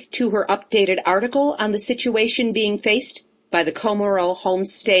link to her updated article on the situation being faced by the Komoro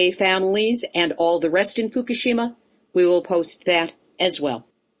Homestay families and all the rest in Fukushima, we will post that as well.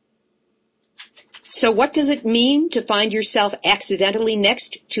 So what does it mean to find yourself accidentally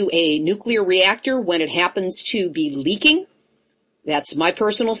next to a nuclear reactor when it happens to be leaking? That's my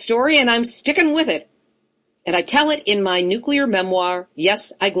personal story, and I'm sticking with it. And I tell it in my nuclear memoir,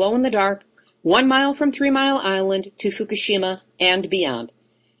 Yes, I Glow in the Dark, 1 mile from 3 Mile Island to Fukushima and beyond.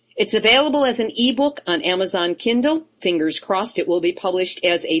 It's available as an ebook on Amazon Kindle. Fingers crossed it will be published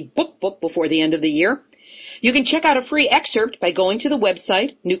as a book before the end of the year. You can check out a free excerpt by going to the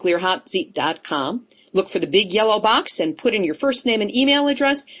website, nuclearhotseat.com. Look for the big yellow box and put in your first name and email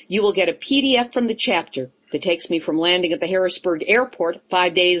address. You will get a PDF from the chapter that takes me from landing at the Harrisburg airport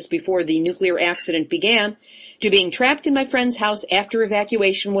 5 days before the nuclear accident began to being trapped in my friend's house after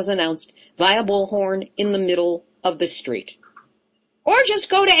evacuation was announced via bullhorn in the middle of the street. Or just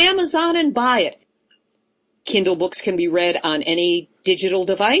go to Amazon and buy it. Kindle books can be read on any digital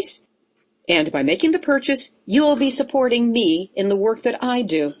device, and by making the purchase, you will be supporting me in the work that I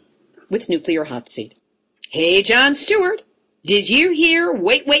do with Nuclear Hot Seat. Hey, Jon Stewart, did you hear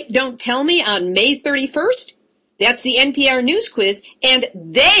Wait, Don't Tell Me on May 31st? That's the NPR News Quiz, and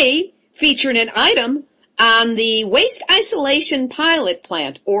they featured an item on the Waste Isolation Pilot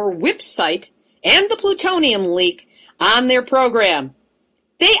Plant, or WIP site, and the plutonium leak on their program.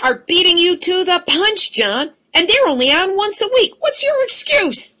 They are beating you to the punch, John, and they're only on once a week. What's your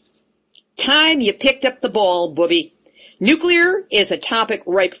excuse? Time you picked up the ball, booby. Nuclear is a topic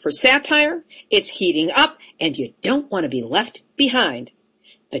ripe for satire. It's heating up, and you don't want to be left behind.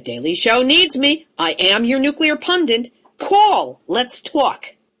 The Daily Show needs me. I am your nuclear pundit. Call. Let's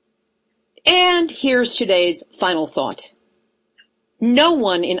talk. And here's today's final thought. No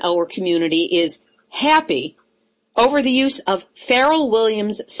one in our community is happy over the use of Pharrell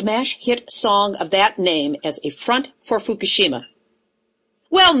Williams' smash hit song of that name as a front for Fukushima.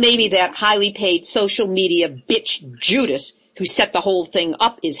 Well, maybe that highly paid social media bitch Judas who set the whole thing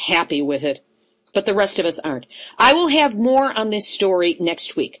up is happy with it, but the rest of us aren't. I will have more on this story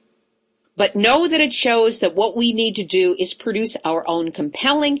next week. But know that it shows that what we need to do is produce our own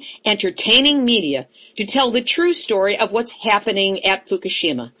compelling, entertaining media to tell the true story of what's happening at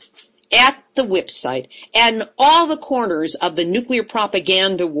Fukushima, at the WIP site, and all the corners of the nuclear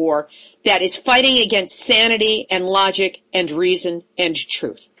propaganda war that is fighting against sanity and logic and reason and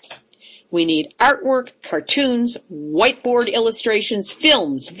truth. We need artwork, cartoons, whiteboard illustrations,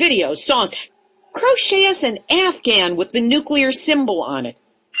 films, videos, songs. Crochet us an Afghan with the nuclear symbol on it.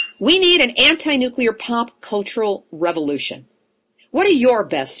 We need an anti-nuclear pop cultural revolution. What are your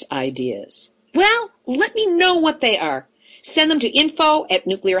best ideas? Well, let me know what they are. Send them to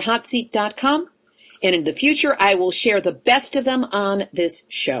info@nuclearhotseat.com, and in the future I will share the best of them on this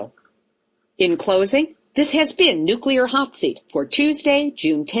show. In closing, this has been Nuclear Hot Seat for Tuesday,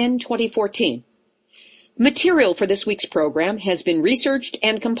 June 10, 2014. Material for this week's program has been researched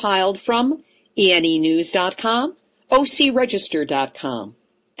and compiled from enenews.com, ocregister.com,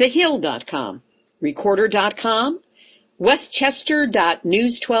 thehill.com, recorder.com,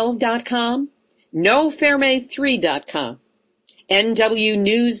 westchester.news12.com, noferme3.com,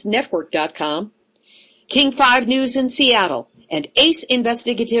 nwnewsnetwork.com, King 5 News in Seattle, and ace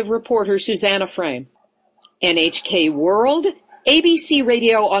investigative reporter Susanna Frame. NHK World, ABC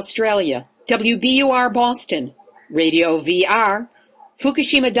Radio Australia, WBUR Boston, Radio VR,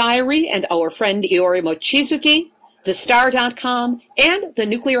 Fukushima Diary and our friend Iori Mochizuki, thestar.com, and the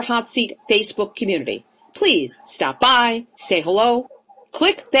Nuclear Hot Seat Facebook community. Please stop by, say hello,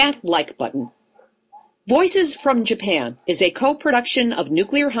 click that like button. Voices from Japan is a co-production of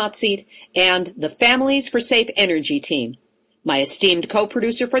Nuclear Hot Seat and the Families for Safe Energy team. My esteemed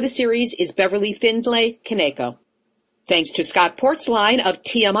co-producer for the series is Beverly Findlay Kaneko. Thanks to Scott Portzline of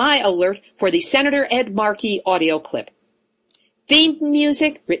TMI Alert for the Senator Ed Markey audio clip. Theme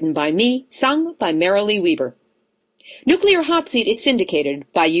music written by me, sung by Marilee Weber. Nuclear Hot Seat is syndicated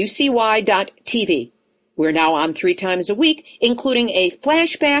by UCY.TV. We're now on 3 times a week, including a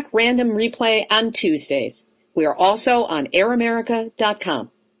flashback random replay on Tuesdays. We are also on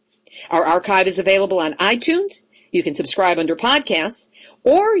airamerica.com. Our archive is available on iTunes. You can subscribe under podcasts,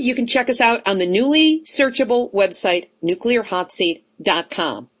 or you can check us out on the newly searchable website,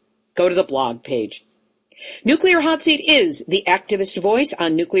 nuclearhotseat.com. Go to the blog page. Nuclear Hot Seat is the activist voice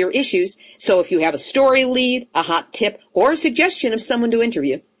on nuclear issues, so if you have a story lead, a hot tip, or a suggestion of someone to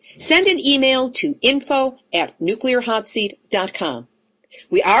interview, send an email to info@nuclearhotseat.com.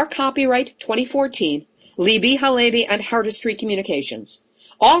 We are copyright 2014, Libbe, HaLevy, and Hardestry Communications.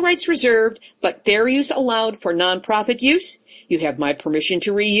 All rights reserved, but fair use allowed for nonprofit use. You have my permission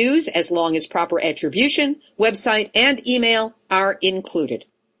to reuse as long as proper attribution, website, and email are included.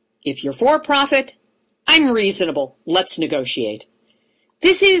 If you're for profit, I'm reasonable. Let's negotiate.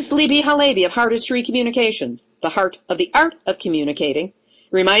 This is Libbe, HaLevy of Hardestry Communications, the heart of the art of communicating,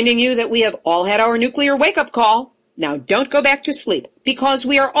 reminding you that we have all had our nuclear wake-up call. Now don't go back to sleep, because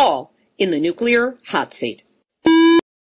we are all in the Nuclear Hot Seat.